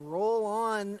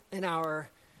in our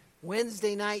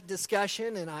Wednesday night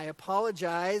discussion, and I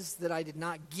apologize that I did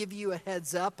not give you a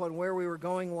heads up on where we were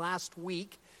going last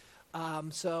week.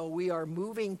 So we are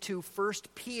moving to 1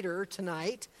 Peter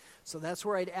tonight. So that's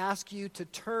where I'd ask you to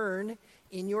turn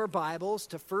in your Bibles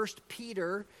to 1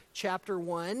 Peter chapter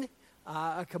 1.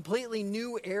 A completely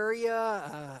new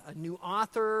area, a new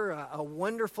author, a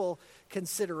wonderful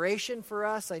consideration for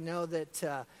us. I know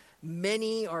that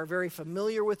many are very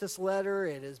familiar with this letter.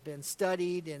 It has been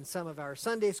studied in some of our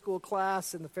Sunday school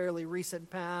class in the fairly recent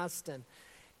past,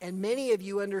 and many of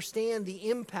you understand the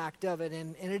impact of it,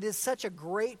 and it is such a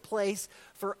great place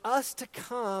for us to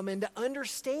come and to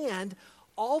understand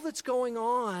all that's going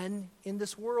on in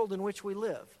this world in which we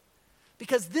live.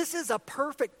 Because this is a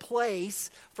perfect place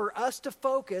for us to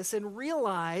focus and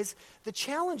realize the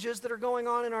challenges that are going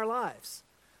on in our lives.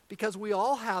 Because we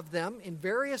all have them in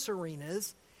various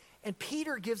arenas, and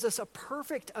Peter gives us a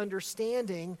perfect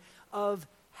understanding of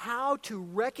how to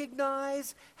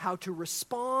recognize, how to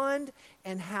respond,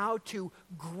 and how to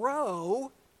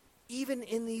grow even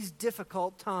in these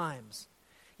difficult times.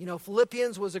 You know,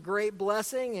 Philippians was a great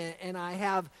blessing, and I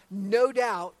have no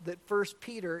doubt that 1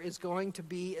 Peter is going to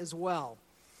be as well.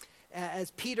 As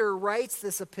Peter writes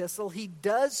this epistle, he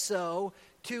does so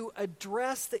to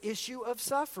address the issue of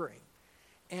suffering.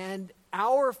 And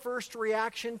our first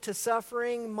reaction to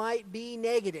suffering might be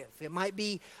negative. It might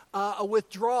be a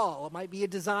withdrawal. It might be a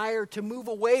desire to move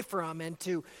away from and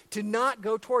to not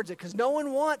go towards it, because no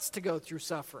one wants to go through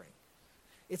suffering.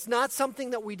 It's not something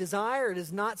that we desire. It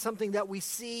is not something that we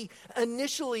see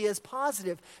initially as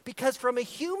positive, because from a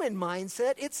human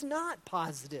mindset, it's not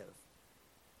positive.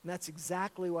 And that's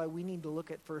exactly why we need to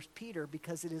look at 1 Peter,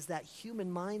 because it is that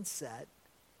human mindset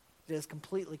that is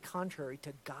completely contrary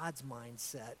to God's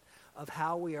mindset of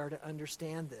how we are to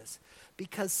understand this.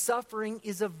 Because suffering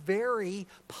is a very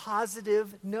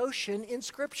positive notion in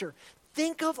Scripture.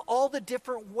 Think of all the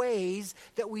different ways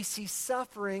that we see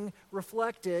suffering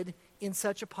reflected in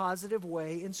such a positive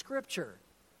way in Scripture.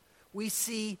 We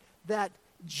see that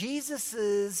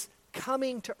Jesus'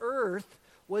 coming to earth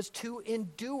was to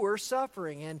endure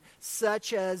suffering, and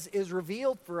such as is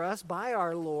revealed for us by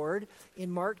our Lord in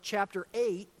Mark chapter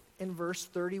 8 and verse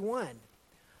 31.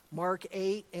 Mark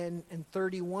 8 and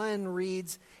 31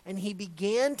 reads, "And he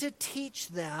began to teach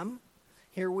them."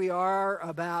 Here we are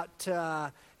about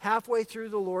halfway through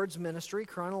the Lord's ministry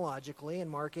chronologically in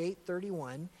Mark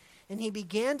 8:31. "And he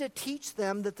began to teach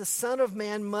them that the Son of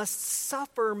Man must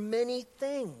suffer many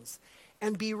things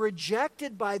and be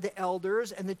rejected by the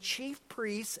elders and the chief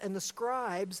priests and the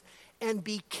scribes and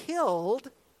be killed,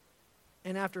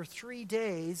 and after 3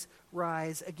 days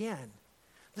rise again."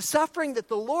 The suffering that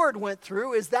the Lord went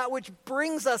through is that which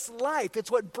brings us life. It's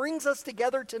what brings us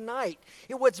together tonight.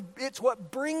 It's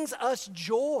what brings us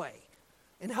joy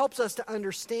and helps us to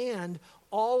understand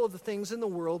all of the things in the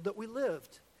world that we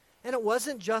lived. And it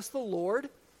wasn't just the Lord,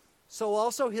 so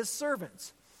also his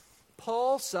servants.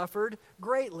 Paul suffered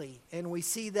greatly, and we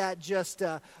see that just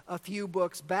a few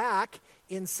books back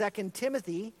in 2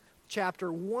 Timothy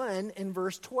chapter 1 and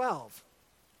verse 12.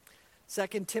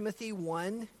 2 Timothy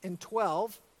 1 and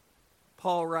 12,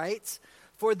 Paul writes,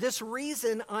 "For this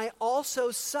reason I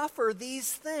also suffer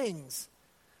these things,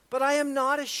 but I am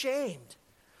not ashamed,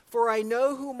 for I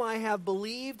know whom I have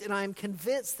believed, and I am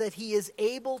convinced that he is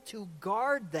able to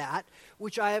guard that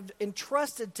which I have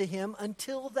entrusted to him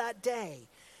until that day."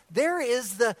 There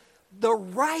is the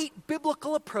right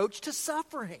biblical approach to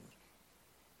suffering.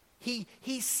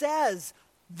 He says,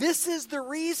 this is the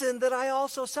reason that I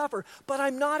also suffer, but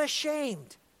I'm not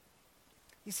ashamed.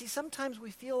 You see, sometimes we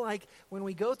feel like when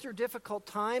we go through difficult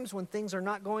times, when things are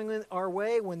not going our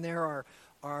way, when there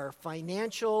are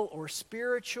financial or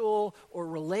spiritual or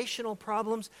relational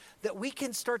problems, that we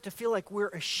can start to feel like we're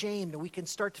ashamed, and we can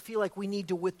start to feel like we need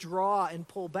to withdraw and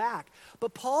pull back.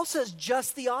 But Paul says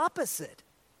just the opposite.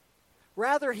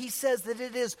 Rather, he says that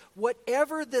it is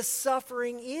whatever this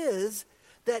suffering is,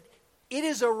 that it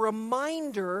is a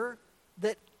reminder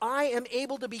that I am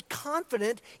able to be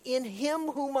confident in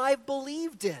him whom I've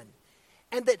believed in,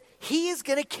 and that he is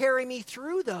going to carry me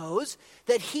through those,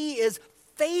 that he is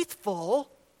faithful,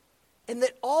 and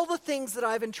that all the things that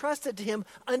I've entrusted to him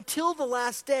until the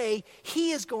last day,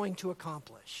 he is going to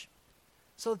accomplish.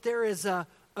 So there is a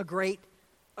great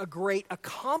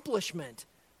accomplishment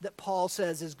that Paul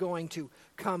says is going to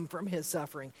come from his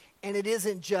suffering. And it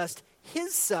isn't just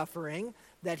his suffering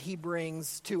that he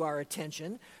brings to our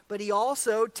attention, but he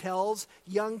also tells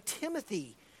young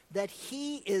Timothy that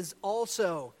he is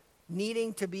also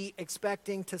needing to be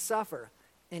expecting to suffer.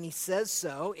 And he says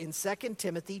so in 2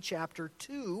 Timothy chapter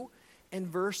 2 and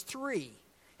verse 3.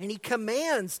 And he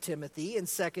commands Timothy in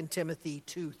 2 Timothy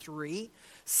 2:3,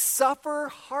 suffer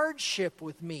hardship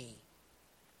with me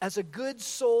as a good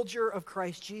soldier of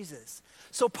Christ Jesus.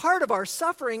 So part of our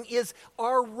suffering is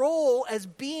our role as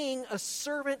being a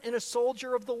servant and a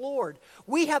soldier of the Lord.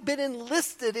 We have been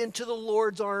enlisted into the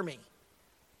Lord's army.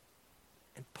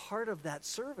 And part of that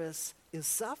service is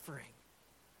suffering.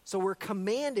 So we're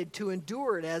commanded to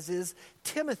endure it, as is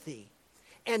Timothy.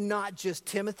 And not just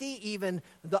Timothy, even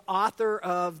the author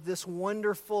of this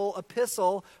wonderful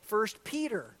epistle, 1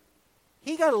 Peter.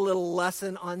 He got a little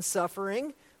lesson on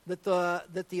suffering that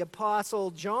the Apostle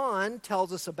John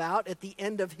tells us about at the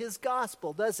end of his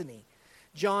gospel, doesn't he?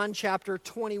 John chapter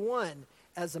 21,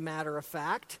 as a matter of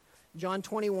fact. John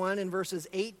 21 in verses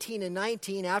 18 and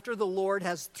 19, after the Lord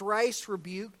has thrice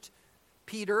rebuked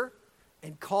Peter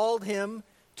and called him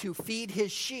to feed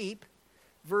his sheep,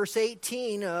 verse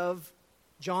 18 of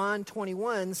John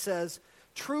 21 says,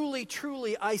 truly,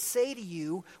 truly, I say to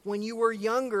you, when you were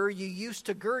younger, you used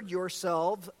to gird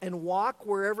yourselves and walk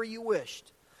wherever you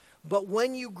wished. But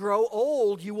when you grow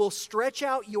old, you will stretch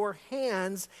out your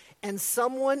hands, and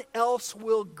someone else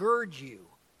will gird you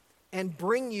and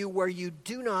bring you where you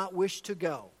do not wish to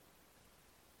go.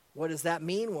 What does that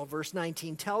mean? Well, verse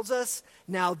 19 tells us,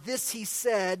 now this he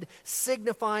said,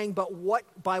 signifying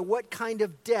by what kind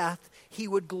of death he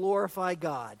would glorify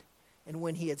God. And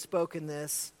when he had spoken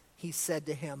this, he said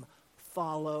to him,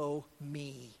 follow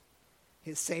me.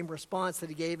 His same response that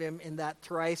he gave him in that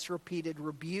thrice repeated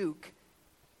rebuke,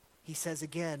 he says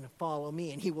again, follow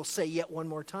me. And he will say yet one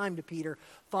more time to Peter,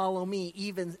 follow me,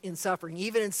 even in suffering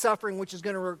which is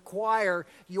going to require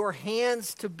your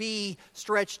hands to be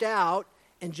stretched out.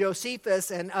 And Josephus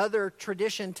and other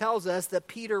tradition tells us that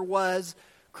Peter was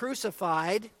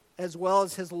crucified as well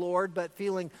as his Lord, but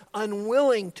feeling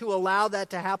unwilling to allow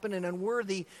that to happen and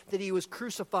unworthy, that he was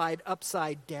crucified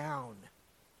upside down.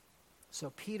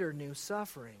 So Peter knew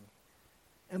suffering.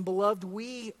 And beloved,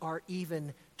 we are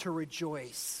even to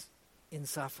rejoice in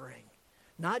suffering.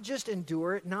 Not just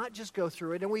endure it, not just go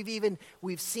through it. And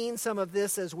we've seen some of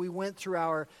this as we went through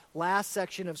our last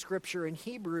section of Scripture in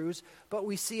Hebrews, but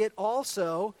we see it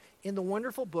also in the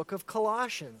wonderful book of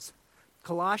Colossians.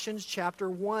 Colossians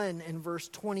chapter 1 and verse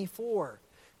 24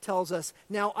 tells us,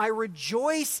 now I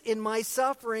rejoice in my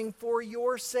suffering for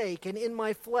your sake, and in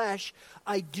my flesh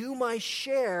I do my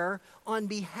share on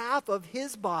behalf of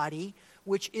his body,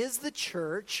 which is the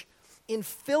church, in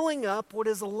filling up what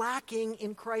is lacking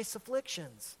in Christ's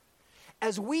afflictions.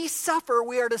 As we suffer,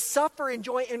 we are to suffer in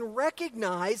joy and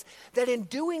recognize that in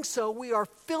doing so, we are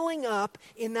filling up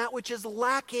in that which is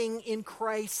lacking in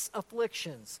Christ's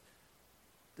afflictions.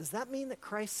 Does that mean that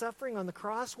Christ's suffering on the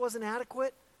cross wasn't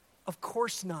adequate? Of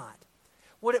course not.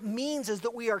 What it means is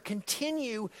that we are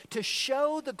continue to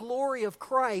show the glory of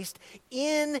Christ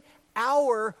in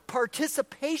our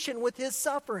participation with his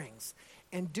sufferings,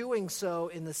 and doing so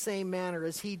in the same manner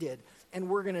as he did. And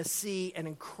we're going to see an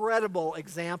incredible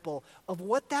example of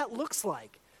what that looks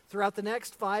like throughout the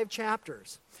next 5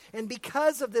 chapters. And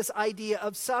because of this idea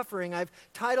of suffering, I've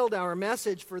titled our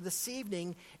message for this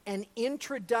evening, An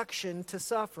Introduction to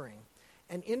Suffering.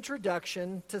 An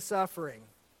Introduction to Suffering.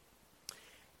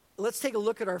 Let's take a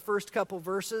look at our first couple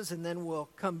verses, and then we'll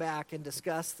come back and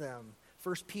discuss them.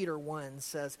 1 Peter 1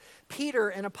 says, Peter,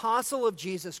 an apostle of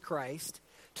Jesus Christ,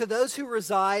 to those who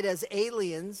reside as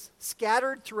aliens,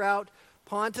 scattered throughout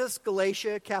Pontus,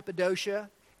 Galatia, Cappadocia,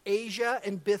 Asia,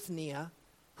 and Bithynia,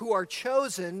 who are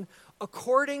chosen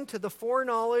according to the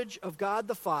foreknowledge of God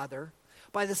the Father,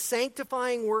 by the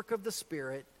sanctifying work of the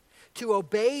Spirit, to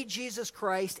obey Jesus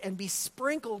Christ and be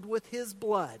sprinkled with his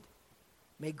blood.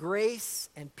 May grace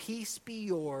and peace be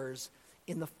yours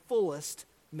in the fullest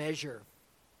measure.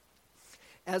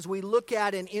 As we look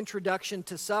at an introduction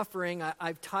to suffering,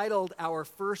 I've titled our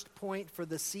first point for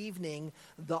this evening,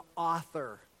 The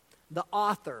Author. The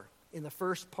author in the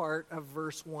first part of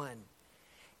verse 1.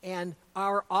 And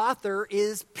our author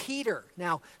is Peter.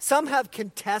 Now, some have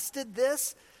contested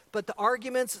this, but the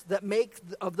arguments that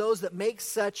of those that make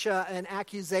such an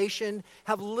accusation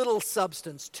have little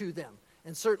substance to them,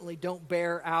 and certainly don't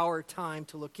bear our time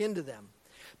to look into them.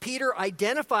 Peter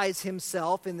identifies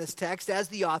himself in this text as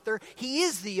the author. He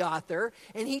is the author,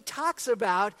 and he talks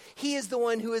about he is the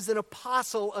one who is an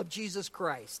apostle of Jesus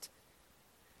Christ.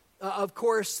 Of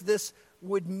course, this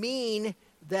would mean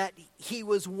that he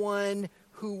was one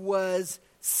who was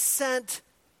sent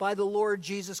by the Lord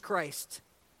Jesus Christ,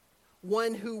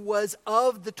 one who was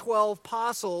of the 12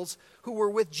 apostles who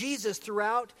were with Jesus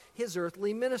throughout his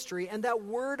earthly ministry. And that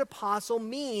word apostle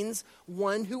means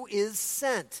one who is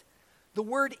sent. The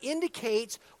word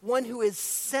indicates one who is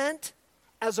sent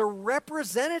as a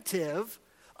representative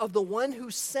of the one who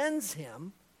sends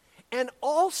him, and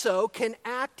also can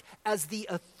act as the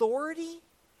authority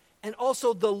and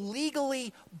also the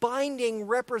legally binding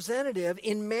representative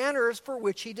in manners for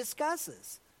which he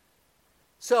discusses.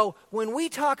 So when we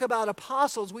talk about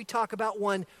apostles, we talk about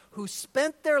one who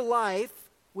spent their life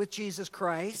with Jesus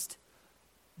Christ,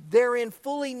 therein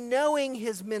fully knowing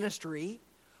his ministry,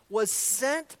 was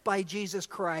sent by Jesus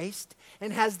Christ,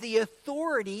 and has the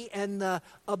authority and the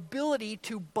ability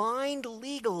to bind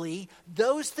legally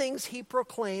those things he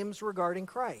proclaims regarding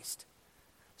Christ.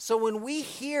 So when we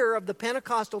hear of the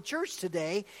Pentecostal church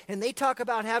today, and they talk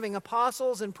about having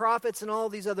apostles and prophets and all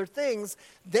these other things,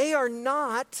 they are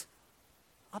not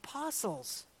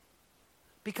apostles,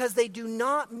 because they do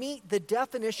not meet the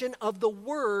definition of the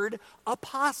word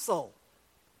apostle.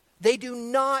 They do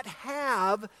not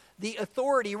have the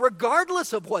authority,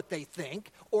 regardless of what they think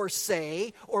or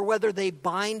say, or whether they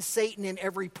bind Satan in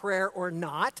every prayer or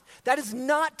not. That is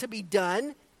not to be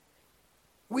done.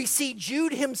 We see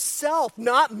Jude himself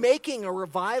not making a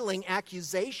reviling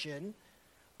accusation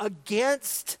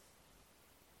against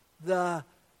the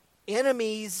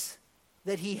enemies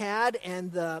that he had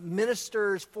and the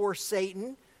ministers for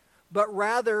Satan, but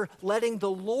rather letting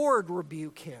the Lord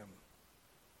rebuke him.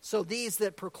 So these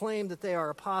that proclaim that they are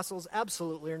apostles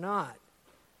absolutely are not.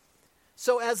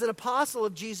 So as an apostle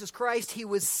of Jesus Christ, he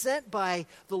was sent by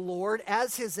the Lord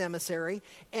as his emissary,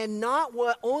 and not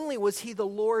only was he the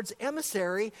Lord's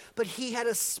emissary, but he had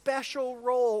a special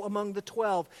role among the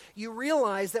 12. You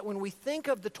realize that when we think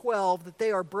of the 12, that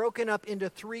they are broken up into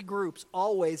 3 groups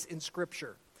always in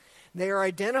Scripture. They are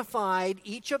identified,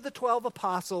 each of the 12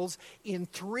 apostles, in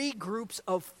 3 groups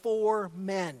of 4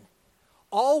 men.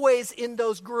 Always in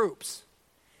those groups.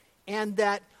 And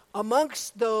that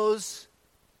amongst those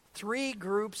 3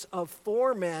 groups of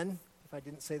 4 men, if I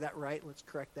didn't say that right, let's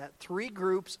correct that. 3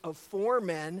 groups of 4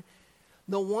 men.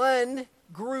 The one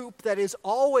group that is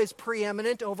always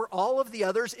preeminent over all of the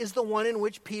others is the one in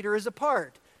which Peter is a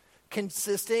part,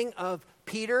 consisting of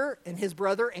Peter and his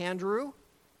brother Andrew,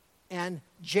 and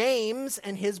James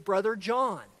and his brother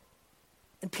John.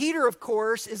 And Peter, of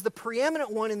course, is the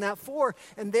preeminent one in that 4,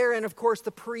 and therein, of course,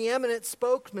 the preeminent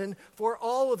spokesman for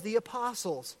all of the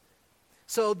apostles.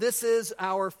 So this is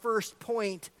our first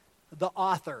point, the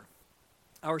author.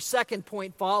 Our second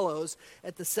point follows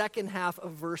at the second half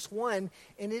of verse 1,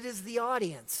 and it is the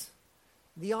audience.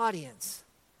 The audience.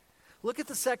 Look at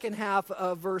the second half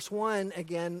of verse 1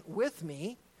 again with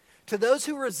me. To those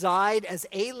who reside as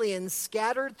aliens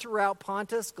scattered throughout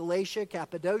Pontus, Galatia,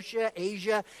 Cappadocia,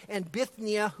 Asia, and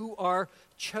Bithynia, who are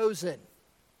chosen.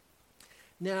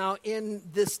 Now, in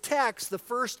this text, the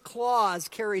first clause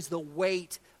carries the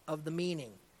weight of the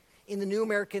meaning. In the New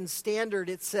American Standard,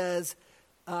 it says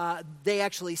they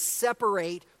actually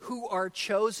separate who are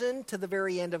chosen to the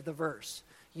very end of the verse.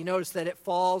 You notice that it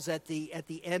falls at the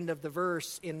end of the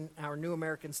verse in our New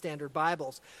American Standard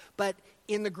Bibles. But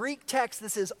in the Greek text,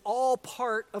 this is all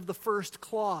part of the first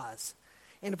clause.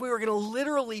 And if we were going to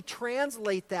literally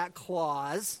translate that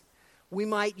clause, we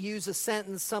might use a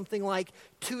sentence something like,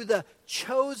 to the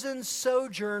chosen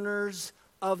sojourners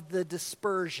of the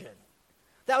dispersion.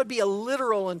 That would be a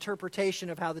literal interpretation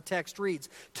of how the text reads.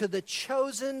 To the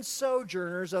chosen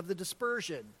sojourners of the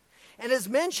dispersion. And as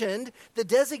mentioned, the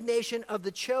designation of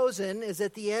the chosen is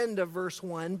at the end of verse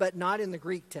 1, but not in the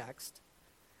Greek text.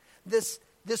 This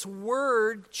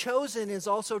word chosen is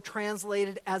also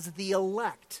translated as the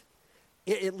elect.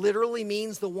 It literally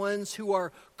means the ones who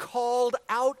are called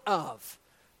out of.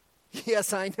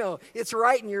 Yes, I know. It's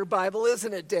right in your Bible,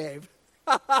 isn't it, Dave?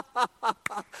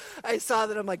 I saw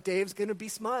that. I'm like, Dave's going to be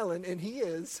smiling, and he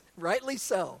is, rightly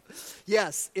so.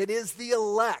 Yes, it is the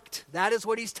elect. That is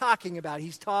what he's talking about.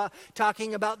 He's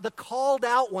talking about the called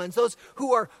out ones, those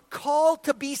who are called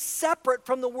to be separate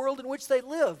from the world in which they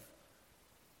live.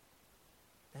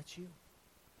 That's you.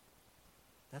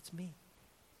 That's me.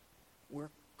 We're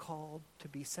called to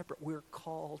be separate. We're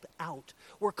called out.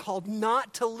 We're called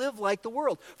not to live like the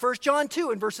world. 1 John 2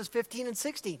 in verses 15 and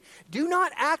 16. Do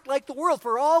not act like the world,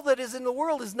 for all that is in the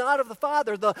world is not of the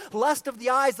Father. The lust of the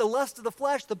eyes, the lust of the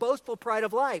flesh, the boastful pride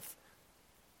of life.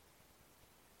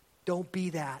 Don't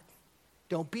be that.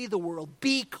 Don't be the world.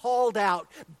 Be called out.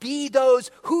 Be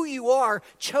those who you are,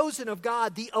 chosen of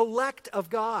God, the elect of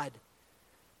God.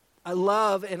 I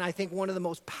love, and I think one of the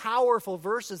most powerful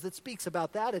verses that speaks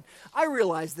about that, and I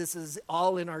realize this is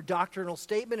all in our doctrinal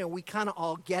statement and we kind of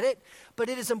all get it, but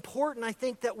it is important, I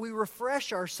think, that we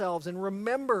refresh ourselves and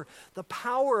remember the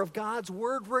power of God's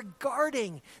word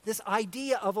regarding this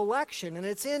idea of election, and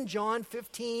it's in John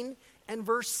 15 and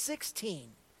verse 16.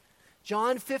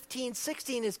 John 15,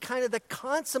 16 is kind of the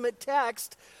consummate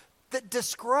text that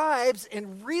describes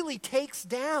and really takes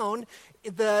down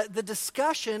the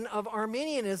discussion of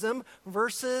Arminianism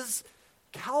versus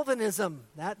Calvinism,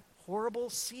 that horrible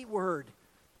C word,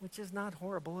 which is not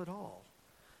horrible at all.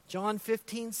 John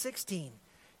 15:16.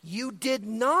 You did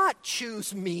not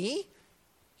choose me.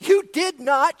 You did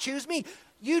not choose me.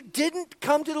 You didn't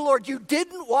come to the Lord. You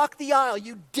didn't walk the aisle.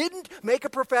 You didn't make a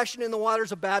profession in the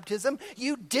waters of baptism.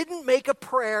 You didn't make a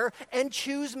prayer and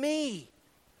choose me.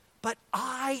 But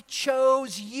I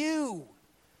chose you.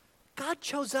 God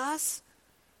chose us.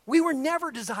 We were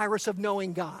never desirous of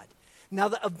knowing God. Now,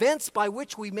 the events by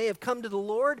which we may have come to the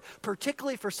Lord,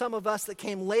 particularly for some of us that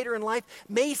came later in life,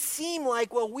 may seem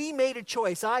like, well, we made a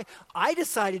choice. I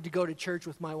decided to go to church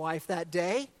with my wife that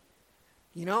day.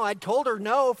 You know, I told her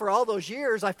no for all those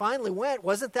years. I finally went.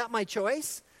 Wasn't that my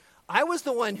choice? I was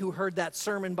the one who heard that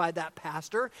sermon by that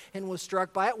pastor and was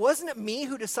struck by it. Wasn't it me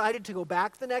who decided to go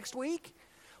back the next week?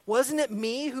 Wasn't it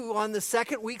me who on the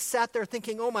second week sat there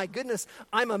thinking, oh my goodness,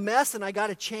 I'm a mess and I got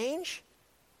to change?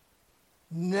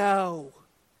 No,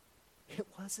 it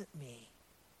wasn't me.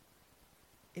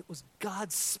 It was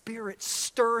God's Spirit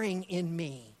stirring in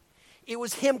me. It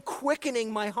was Him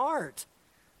quickening my heart.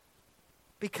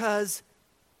 Because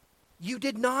you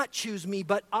did not choose me,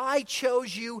 but I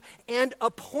chose you and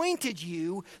appointed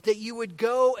you that you would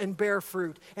go and bear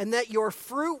fruit, and that your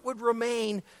fruit would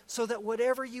remain, so that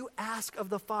whatever you ask of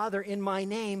the Father in my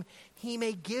name, He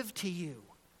may give to you.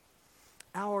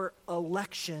 Our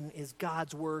election is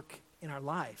God's work in our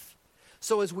life.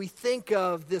 So as we think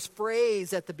of this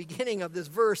phrase at the beginning of this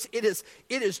verse, it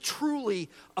is truly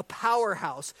a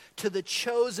powerhouse to the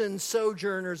chosen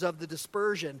sojourners of the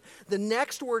dispersion. The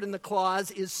next word in the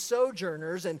clause is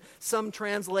sojourners, and some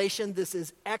translation this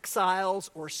is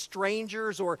exiles or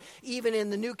strangers, or even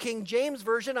in the New King James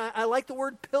Version, I like the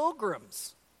word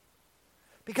pilgrims.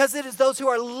 Because it is those who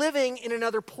are living in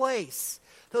another place,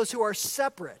 those who are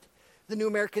separate. The New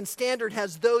American Standard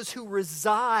has those who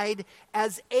reside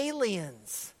as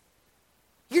aliens.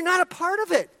 You're not a part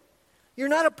of it. You're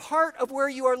not a part of where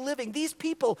you are living. These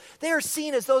people, they are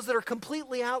seen as those that are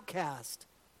completely outcast.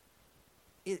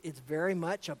 It's very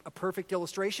much a perfect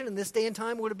illustration. In this day and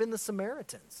time would have been the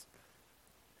Samaritans.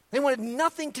 They wanted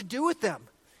nothing to do with them.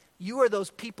 You are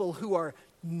those people who are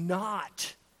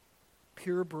not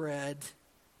purebred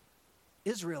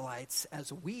Israelites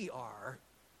as we are.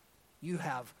 You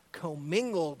have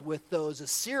commingled with those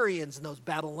Assyrians and those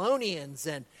Babylonians,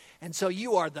 and so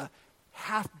you are the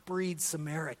half-breed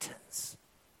Samaritans.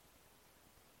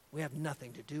 We have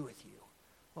nothing to do with you.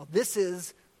 Well, this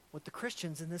is what the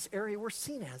Christians in this area were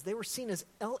seen as. They were seen as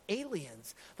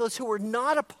aliens, those who were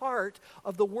not a part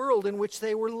of the world in which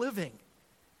they were living.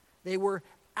 They were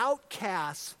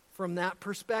outcasts from that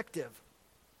perspective.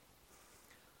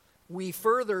 We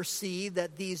further see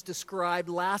that these described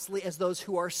lastly as those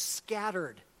who are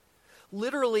scattered,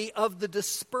 literally of the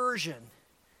dispersion.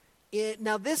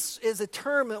 Now this is a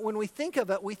term that when we think of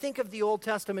it, we think of the Old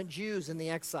Testament Jews in the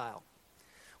exile.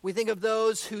 We think of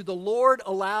those who the Lord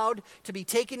allowed to be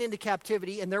taken into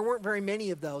captivity, and there weren't very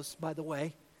many of those, by the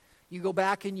way. You go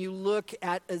back and you look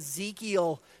at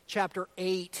Ezekiel chapter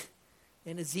 8,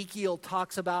 and Ezekiel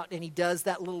talks about, and he does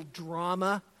that little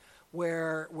drama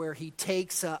where he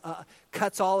takes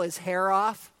cuts all his hair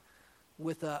off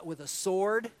with a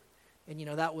sword, and you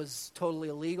know that was totally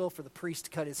illegal for the priest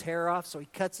to cut his hair off. So he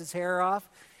cuts his hair off,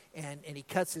 and he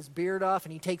cuts his beard off,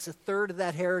 and he takes a third of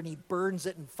that hair and he burns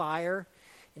it in fire,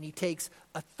 and he takes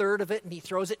a third of it and he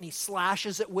throws it and he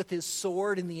slashes it with his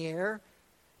sword in the air,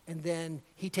 and then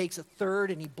he takes a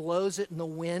third and he blows it in the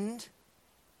wind.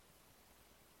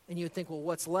 And you would think, well,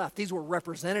 what's left? These were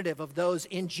representative of those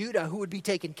in Judah who would be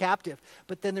taken captive.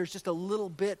 But then there's just a little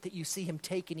bit that you see him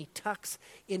take, and he tucks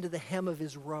into the hem of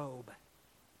his robe.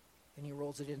 And he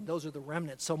rolls it in. Those are the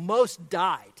remnants. So most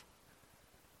died.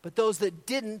 But those that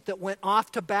didn't, that went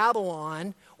off to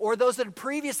Babylon, or those that had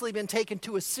previously been taken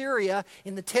to Assyria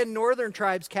in the 10 northern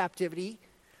tribes' captivity,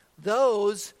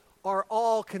 those are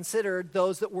all considered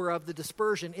those that were of the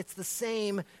dispersion. It's the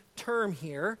same term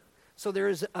here. So there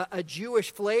is a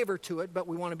Jewish flavor to it, but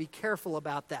we want to be careful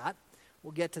about that.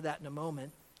 We'll get to that in a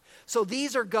moment. So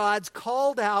these are God's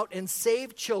called out and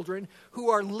saved children who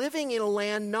are living in a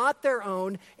land not their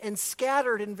own and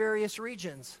scattered in various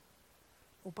regions.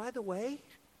 Well, by the way,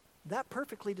 that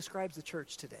perfectly describes the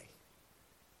church today.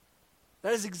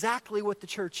 That is exactly what the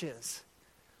church is.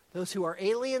 Those who are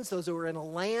aliens, those who are in a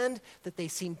land that they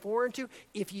seem foreign to.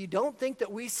 If you don't think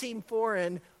that we seem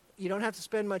foreign, you don't have to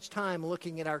spend much time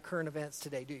looking at our current events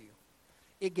today, do you?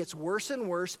 It gets worse and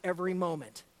worse every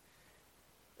moment.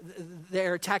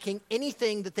 They're attacking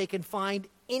anything that they can find.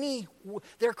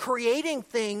 They're creating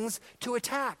things to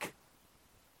attack.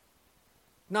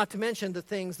 not to mention the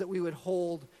things that we would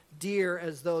hold dear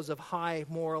as those of high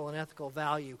moral and ethical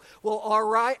value. Well, all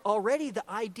right, already the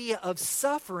idea of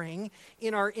suffering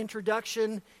in our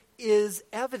introduction is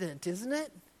evident, isn't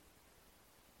it?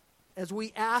 As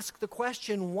we ask the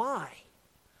question, why?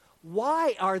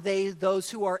 Why are they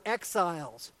those who are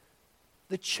exiles,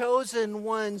 the chosen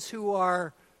ones who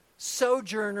are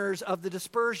sojourners of the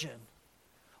dispersion?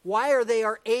 Why are they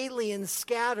our aliens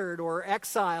scattered or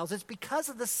exiles? It's because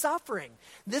of the suffering.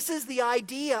 This is the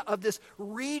idea of this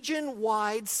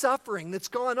region-wide suffering that's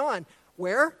gone on.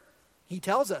 Where? He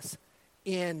tells us.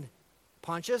 In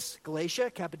Pontus, Galatia,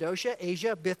 Cappadocia,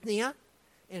 Asia, Bithynia.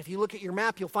 And if you look at your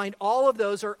map, you'll find all of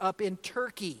those are up in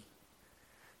Turkey.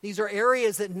 These are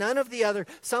areas that none of the other,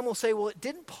 some will say, well,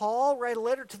 didn't Paul write a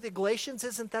letter to the Galatians?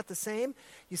 Isn't that the same?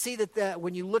 You see that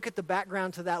when you look at the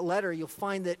background to that letter, you'll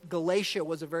find that Galatia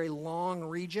was a very long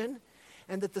region,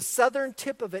 and that the southern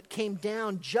tip of it came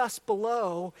down just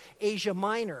below Asia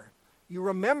Minor. You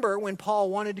remember when Paul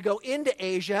wanted to go into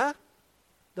Asia,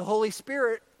 the Holy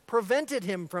Spirit prevented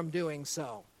him from doing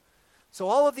so. So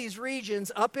all of these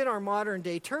regions up in our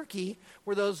modern-day Turkey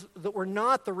were those that were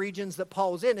not the regions that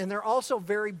Paul was in. And they're also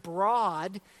very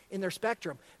broad in their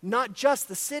spectrum. Not just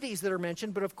the cities that are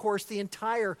mentioned, but of course the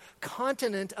entire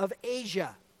continent of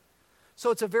Asia.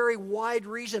 So it's a very wide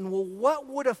region. Well, what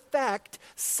would affect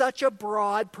such a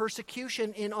broad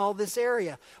persecution in all this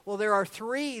area? Well, there are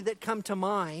three that come to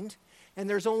mind, and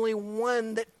there's only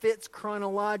one that fits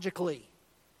chronologically.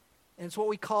 And it's what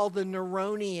we call the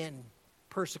Neronian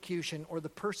persecution, or the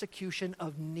persecution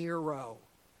of Nero,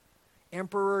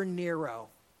 Emperor Nero.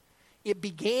 It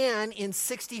began in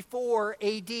 64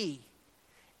 AD,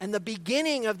 and the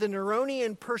beginning of the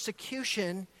Neronian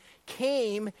persecution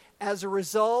came as a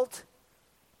result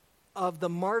of the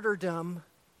martyrdom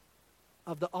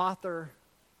of the author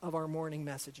of our morning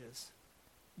messages,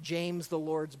 James, the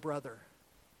Lord's brother.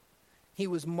 He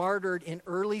was martyred in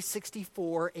early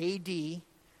 64 AD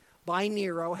by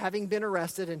Nero, having been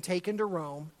arrested and taken to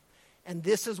Rome. And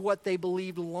this is what they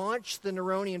believed launched the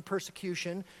Neronian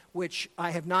persecution, which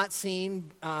I have not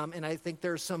seen, and I think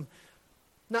there's some,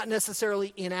 not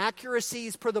necessarily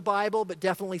inaccuracies per the Bible, but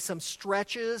definitely some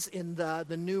stretches in the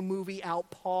new movie out,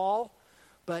 Paul.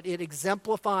 But it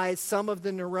exemplifies some of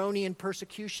the Neronian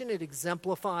persecution. It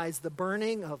exemplifies the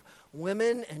burning of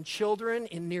women and children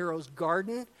in Nero's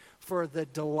garden for the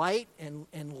delight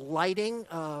and lighting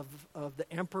of the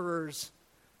emperor's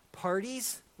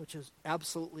parties, which is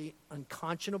absolutely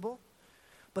unconscionable.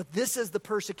 But this is the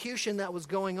persecution that was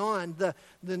going on. The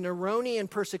Neronian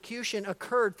persecution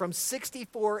occurred from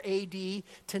 64 AD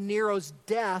to Nero's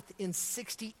death in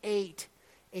 68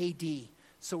 AD.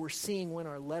 So we're seeing when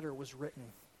our letter was written.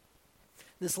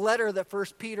 This letter that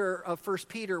First Peter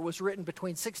was written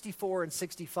between 64 and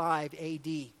 65 AD.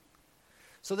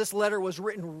 So this letter was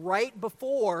written right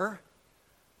before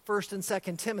 1st and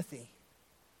 2nd Timothy.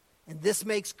 And this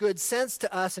makes good sense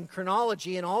to us in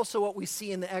chronology, and also what we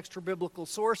see in the extra-biblical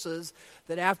sources,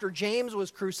 that after James was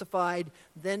crucified,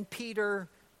 then Peter,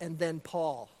 and then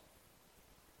Paul.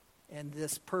 And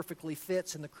this perfectly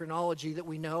fits in the chronology that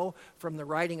we know from the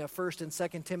writing of 1st and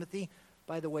 2nd Timothy.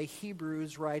 By the way,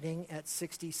 Hebrews writing at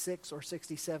 66 or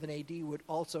 67 AD would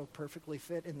also perfectly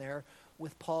fit in there,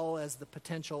 with Paul as the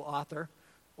potential author,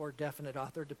 or definite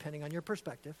author, depending on your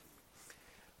perspective.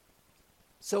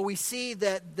 So we see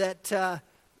that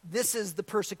this is the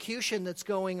persecution that's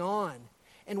going on.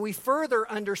 And we further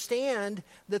understand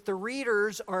that the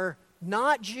readers are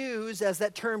not Jews, as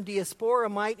that term diaspora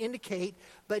might indicate,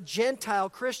 but Gentile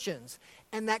Christians.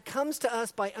 And that comes to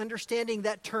us by understanding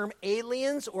that term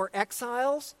aliens or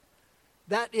exiles.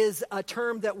 That is a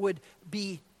term that would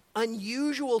be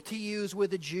unusual to use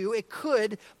with a Jew. It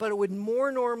could, but it would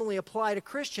more normally apply to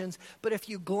Christians. But if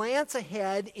you glance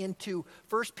ahead into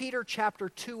 1 Peter chapter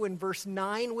 2 and verse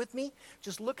 9 with me,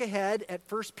 just look ahead at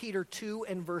 1 Peter 2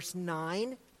 and verse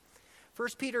 9. 1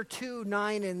 Peter 2,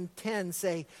 9 and 10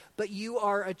 say, "But you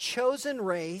are a chosen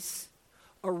race,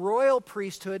 a royal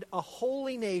priesthood, a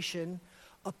holy nation,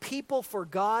 a people for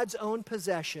God's own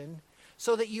possession,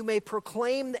 so that you may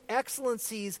proclaim the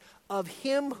excellencies of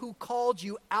him who called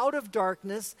you out of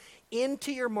darkness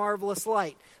into your marvelous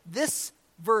light." This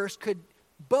verse could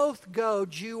both go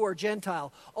Jew or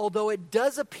Gentile, although it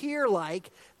does appear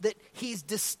like that he's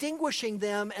distinguishing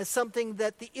them as something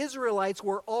that the Israelites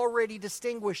were already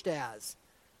distinguished as.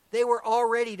 They were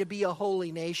already to be a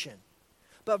holy nation.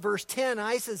 But verse 10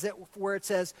 ices it where it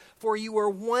says, "For you were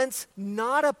once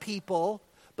not a people,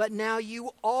 but now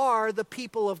you are the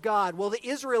people of God." Well, the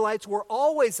Israelites were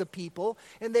always a people,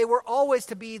 and they were always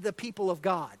to be the people of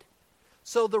God.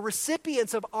 So the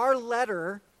recipients of our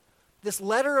letter This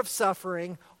letter of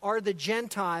suffering are the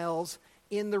Gentiles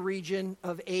in the region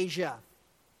of Asia.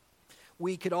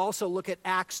 We could also look at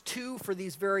Acts 2 for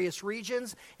these various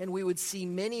regions, and we would see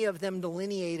many of them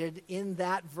delineated in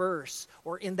that verse,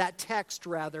 or in that text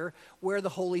rather, where the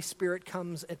Holy Spirit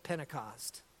comes at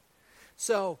Pentecost.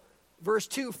 So, verse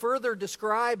 2 further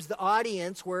describes the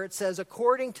audience where it says,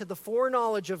 according to the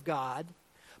foreknowledge of God,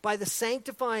 by the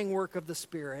sanctifying work of the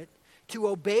Spirit, to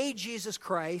obey Jesus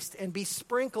Christ and be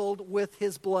sprinkled with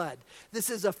his blood. This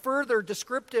is a further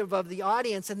descriptive of the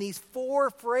audience, and these 4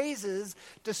 phrases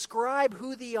describe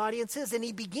who the audience is. And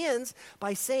he begins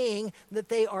by saying that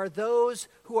they are those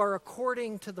who are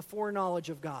according to the foreknowledge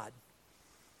of God.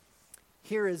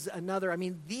 Here is another,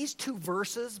 these 2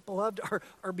 verses, beloved,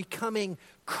 are becoming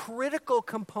critical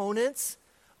components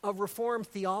of Reformed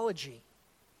theology.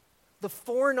 The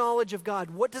foreknowledge of God.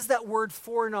 What does that word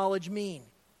foreknowledge mean?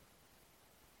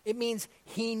 It means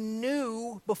he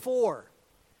knew before.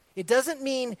 It doesn't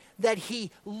mean that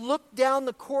he looked down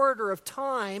the corridor of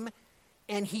time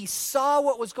and he saw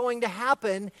what was going to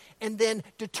happen and then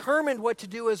determined what to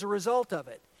do as a result of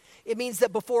it. It means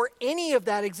that before any of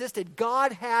that existed,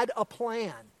 God had a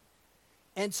plan.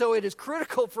 And so it is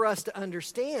critical for us to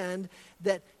understand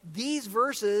that these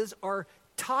verses are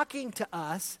talking to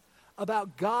us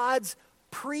about God's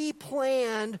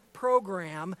pre-planned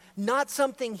program, not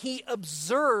something he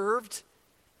observed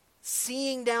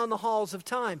seeing down the halls of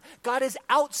time. God is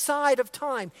outside of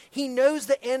time. He knows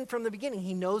the end from the beginning.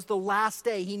 He knows the last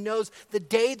day. He knows the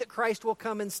day that Christ will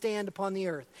come and stand upon the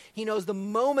earth. He knows the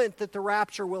moment that the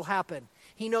rapture will happen.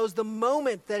 He knows the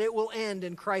moment that it will end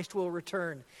and Christ will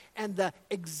return. And the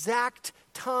exact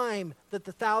time that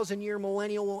the 1,000-year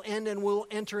millennial will end and will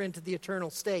enter into the eternal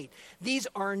state. These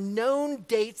are known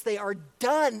dates. They are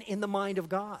done in the mind of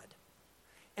God.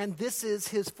 And this is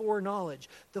his foreknowledge.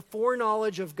 The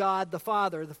foreknowledge of God the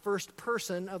Father, the first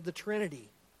person of the Trinity.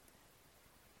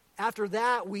 After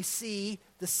that, we see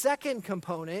the second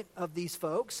component of these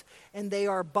folks, and they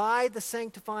are by the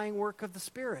sanctifying work of the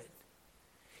Spirit.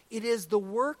 It is the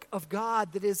work of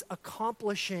God that is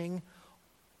accomplishing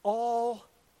all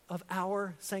of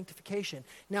our sanctification.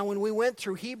 Now, when we went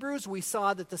through Hebrews, we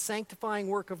saw that the sanctifying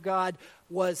work of God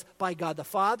was by God the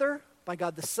Father, by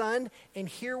God the Son, and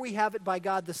here we have it by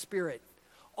God the Spirit.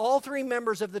 All 3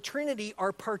 members of the Trinity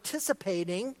are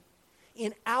participating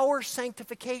in our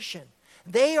sanctification.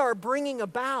 They are bringing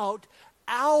about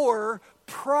our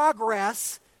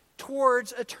progress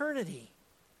towards eternity.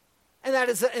 And that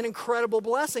is an incredible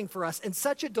blessing for us and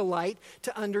such a delight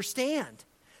to understand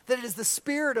that it is the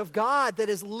Spirit of God that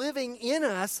is living in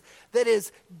us that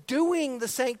is doing the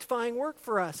sanctifying work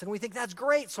for us. And we think that's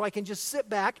great, so I can just sit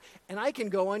back and I can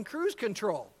go on cruise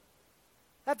control.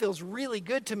 That feels really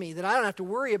good to me that I don't have to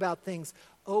worry about things.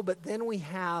 Oh, but then we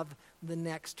have the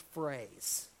next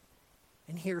phrase.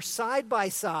 And here, side by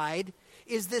side,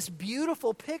 is this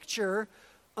beautiful picture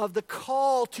of the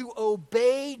call to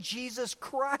obey Jesus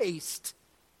Christ.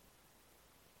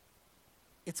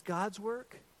 It's God's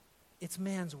work. It's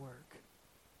man's work.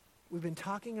 We've been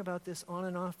talking about this on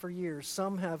and off for years.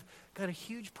 Some have got a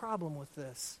huge problem with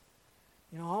this.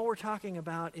 All we're talking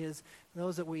about is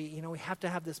those that we have to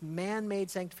have this man-made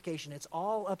sanctification. It's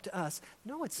all up to us.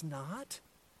 No, it's not.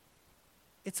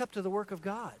 It's up to the work of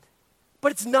God.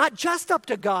 But it's not just up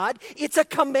to God. It's a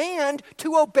command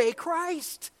to obey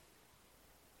Christ.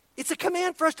 It's a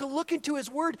command for us to look into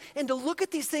his word and to look at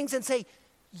these things and say,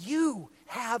 you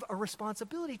have a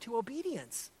responsibility to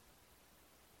obedience.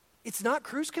 It's not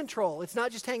cruise control. It's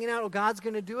not just hanging out, God's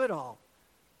going to do it all.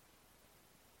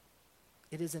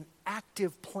 It is an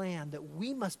active plan that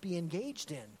we must be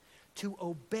engaged in to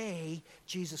obey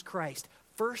Jesus Christ.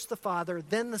 First the Father,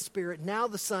 then the Spirit, now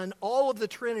the Son, all of the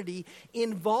Trinity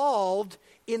involved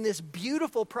in this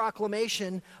beautiful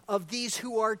proclamation of these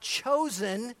who are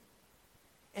chosen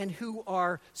and who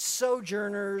are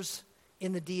sojourners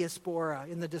in the diaspora,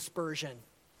 in the dispersion.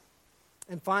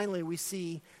 And finally, we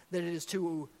see that it is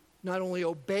to not only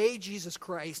obey Jesus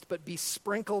Christ, but be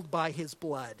sprinkled by his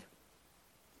blood,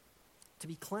 to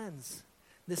be cleansed.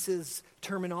 This is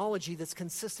terminology that's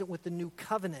consistent with the new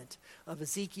covenant of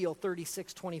Ezekiel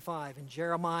 36:25 and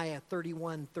Jeremiah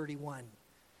 31:31.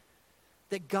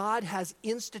 That God has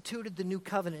instituted the new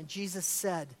covenant. Jesus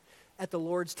said at the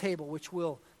Lord's table, which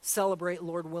we'll celebrate,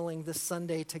 Lord willing, this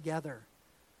Sunday together,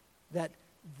 that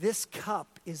this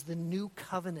cup is the new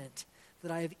covenant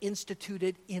that I have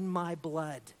instituted in my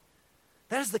blood.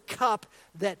 That is the cup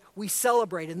that we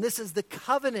celebrate, and this is the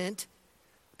covenant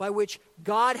by which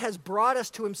God has brought us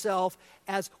to himself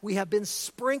as we have been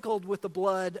sprinkled with the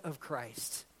blood of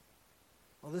Christ.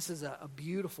 Well, this is a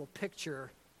beautiful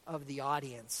picture of the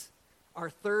audience. Our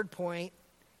third point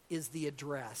is the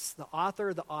address. The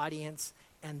author, the audience,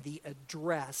 and the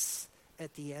address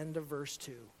at the end of verse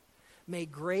 2. May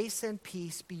grace and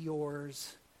peace be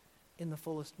yours in the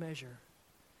fullest measure.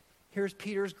 Here's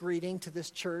Peter's greeting to this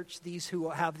church, these who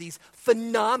have these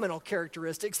phenomenal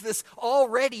characteristics, this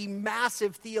already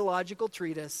massive theological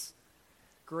treatise.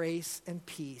 Grace and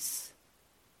peace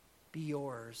be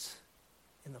yours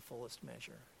in the fullest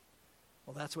measure.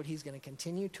 Well, that's what he's going to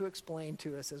continue to explain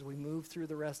to us as we move through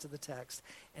the rest of the text.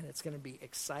 And it's going to be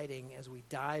exciting as we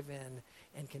dive in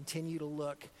and continue to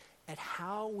look at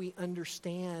how we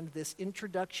understand this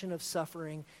introduction of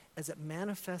suffering as it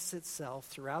manifests itself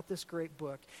throughout this great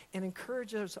book, and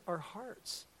encourages our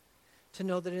hearts to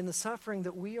know that in the suffering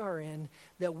that we are in,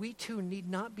 that we too need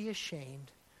not be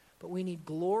ashamed, but we need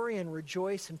glory and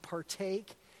rejoice and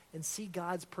partake and see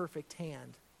God's perfect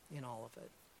hand in all of it.